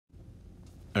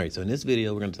All right, so in this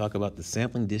video, we're going to talk about the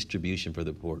sampling distribution for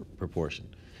the proportion.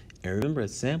 And remember, a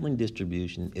sampling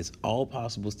distribution is all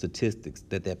possible statistics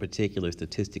that particular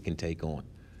statistic can take on.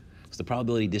 It's the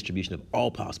probability distribution of all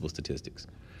possible statistics.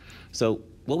 So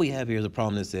what we have here is a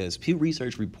problem that says Pew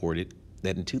Research reported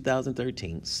that in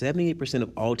 2013, 78%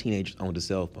 of all teenagers owned a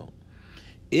cell phone.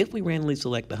 If we randomly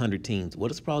select 100 teens,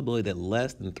 what is the probability that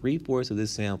less than 3/4 of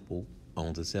this sample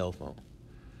owns a cell phone?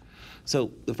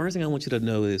 So the first thing I want you to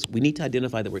know is we need to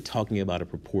identify that we're talking about a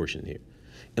proportion here.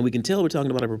 And we can tell we're talking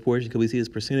about a proportion because we see this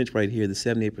percentage right here, the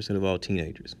 78% of all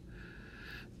teenagers.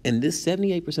 And this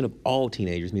 78% of all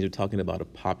teenagers means we're talking about a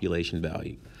population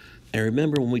value. And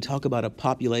remember, when we talk about a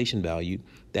population value,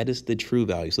 that is the true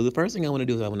value. So the first thing I want to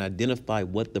do is I want to identify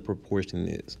what the proportion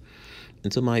is.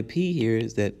 And so my P here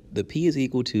is that the P is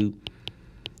equal to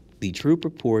the true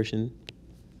proportion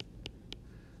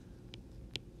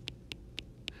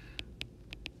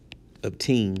of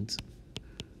teens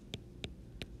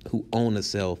who own a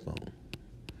cell phone.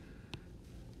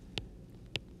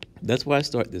 That's where I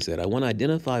start this at. I want to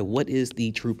identify what is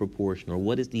the true proportion or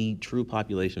what is the true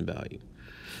population value.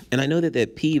 And I know that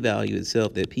that P value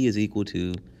itself, that P is equal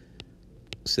to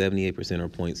 78% or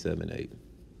 0.78.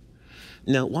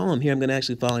 Now, while I'm here, I'm going to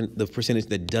actually find the percentage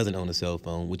that doesn't own a cell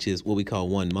phone, which is what we call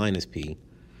 1 minus P,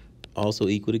 also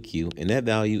equal to Q, and that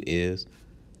value is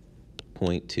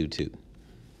 0.22.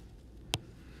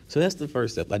 So that's the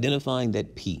first step, identifying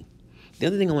that P. The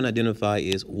other thing I want to identify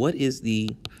is what is the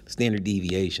standard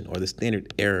deviation or the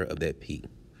standard error of that P.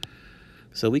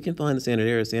 So we can find the standard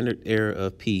error. Standard error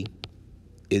of P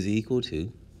is equal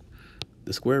to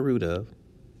the square root of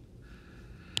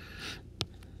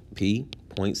P,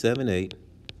 0.78,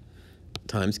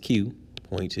 times Q,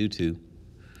 0.22,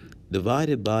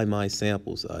 divided by my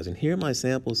sample size. And here my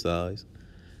sample size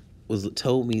was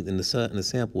told me in the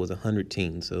sample was 100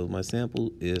 teens. So my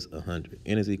sample is 100.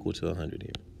 N is equal to 100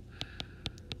 here.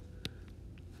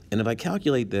 And if I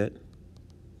calculate that,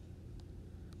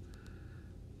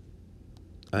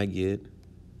 I get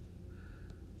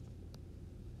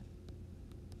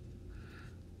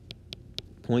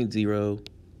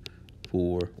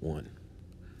 0.041,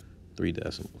 3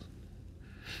 decimals.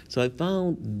 So I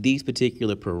found these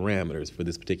particular parameters for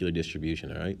this particular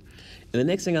distribution, all right? And the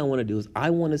next thing I want to do is I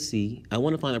want to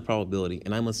find a probability,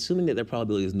 and I'm assuming that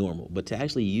probability is normal. But to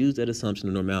actually use that assumption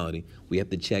of normality, we have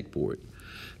to check for it.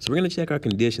 So we're going to check our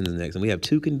conditions next, and we have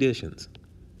two conditions.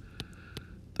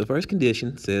 The first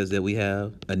condition says that we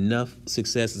have enough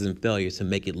successes and failures to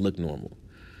make it look normal.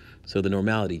 So the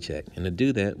normality check. And to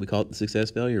do that, we call it the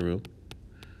success-failure rule.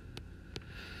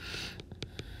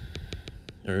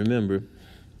 And remember,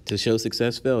 to show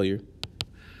success-failure,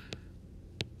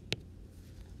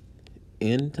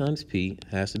 N times P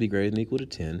has to be greater than or equal to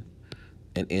 10,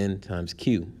 and N times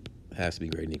Q has to be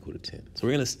greater than or equal to 10. So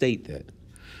we're going to state that.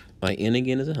 My N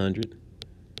again is 100.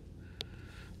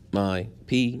 My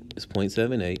P is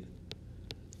 0.78.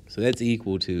 So that's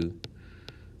equal to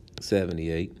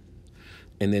 78.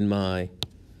 And then my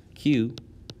Q,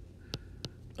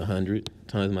 100,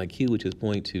 times my Q, which is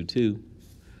 0.22,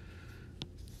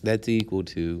 that's equal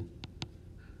to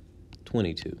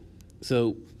 22.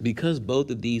 So because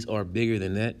both of these are bigger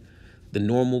than that, the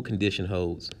normal condition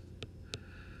holds.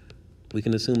 We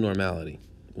can assume normality.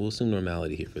 We'll assume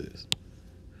normality here for this.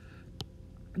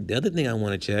 The other thing I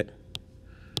want to check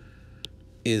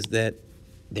is that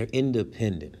they're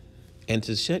independent. And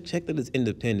to check that it's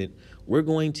independent, we're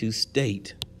going to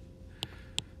state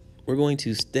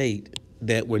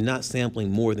that we're not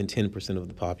sampling more than 10% of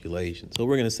the population. So what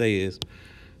we're going to say is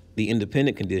the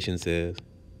independent condition says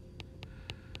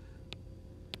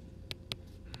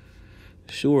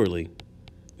surely,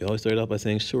 we always start off by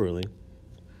saying surely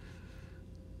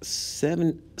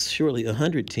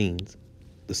 100 teens,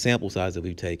 the sample size that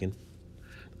we've taken,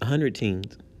 100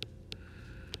 teens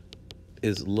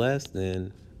is less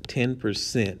than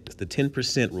 10%. It's the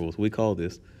 10% rule. So we call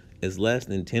this is less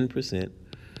than 10%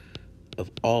 of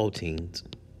all teens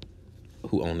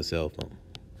who own a cell phone.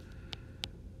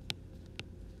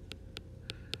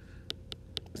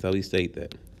 That's how we state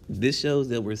that. This shows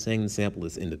that we're saying the sample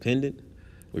is independent.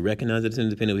 We recognize that it's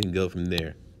independent. We can go from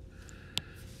there.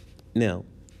 Now,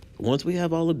 once we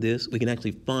have all of this, we can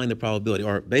actually find the probability.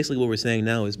 Or basically what we're saying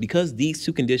now is because these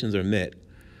two conditions are met,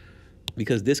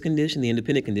 because this condition, the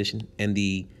independent condition, and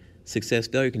the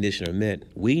success-failure condition are met,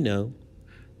 we know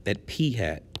that P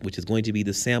hat, which is going to be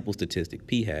the sample statistic,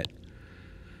 P hat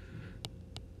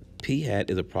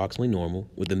is approximately normal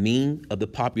with the mean of the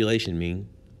population mean,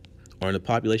 or in the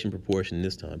population proportion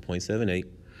this time, 0.78,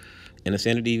 and a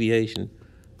standard deviation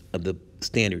of the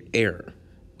standard error,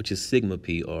 which is sigma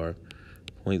P, or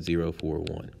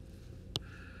 0.041.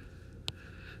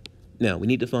 Now, we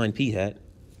need to find p hat.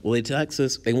 Well, it tells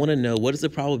us, they want to know what is the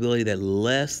probability that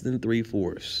less than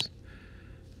 3/4.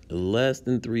 Less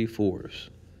than 3/4.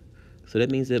 So that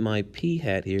means that my p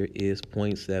hat here is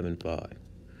 0.75.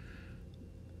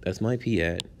 That's my p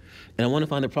hat. And I want to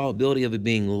find the probability of it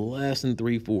being less than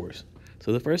 3/4.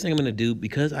 So the first thing I'm going to do,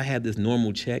 because I have this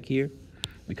normal check here,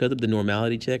 because of the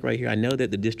normality check right here, I know that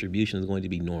the distribution is going to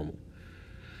be normal.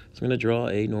 So I'm going to draw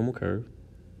a normal curve.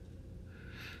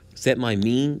 Set my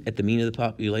mean at the mean of the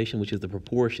population, which is the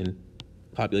population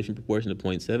proportion of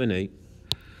 0.78.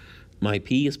 My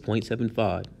p is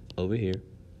 0.75 over here.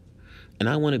 And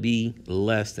I want to be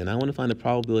less than. I want to find the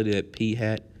probability that p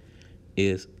hat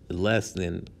is less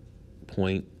than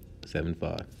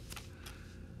 0.75.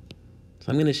 So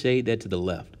I'm going to shade that to the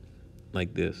left,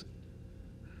 like this.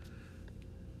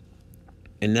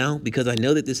 And now, because I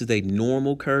know that this is a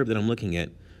normal curve that I'm looking at,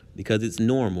 because it's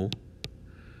normal,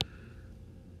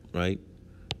 right?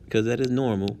 Because that is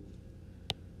normal,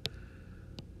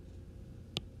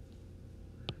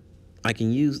 I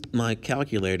can use my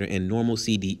calculator and normal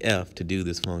CDF to do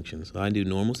this function. So I do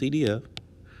normal CDF.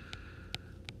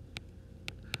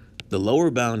 The lower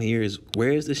bound here is,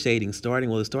 where is the shading starting?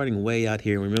 Well, it's starting way out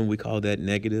here. Remember, we call that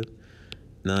negative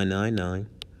 999.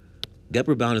 The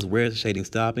upper bound is, where is the shading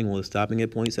stopping? Well, it's stopping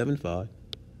at 0.75.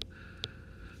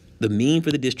 The mean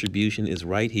for the distribution is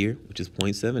right here, which is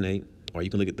 0.78. Or you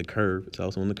can look at the curve. It's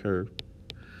also on the curve.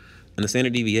 And the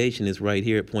standard deviation is right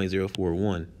here at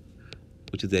 0.041,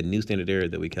 which is that new standard error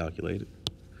that we calculated.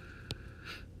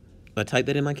 If I type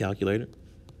that in my calculator,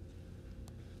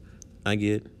 I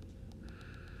get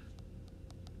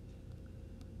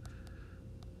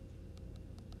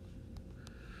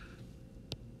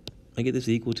this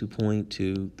equal to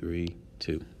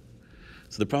 0.232.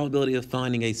 So the probability of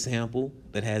finding a sample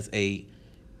that has a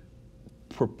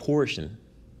proportion,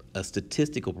 a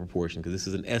statistical proportion, because this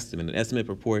is an estimate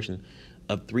proportion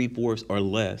of 3/4 or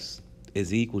less,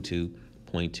 is equal to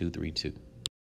 0.232.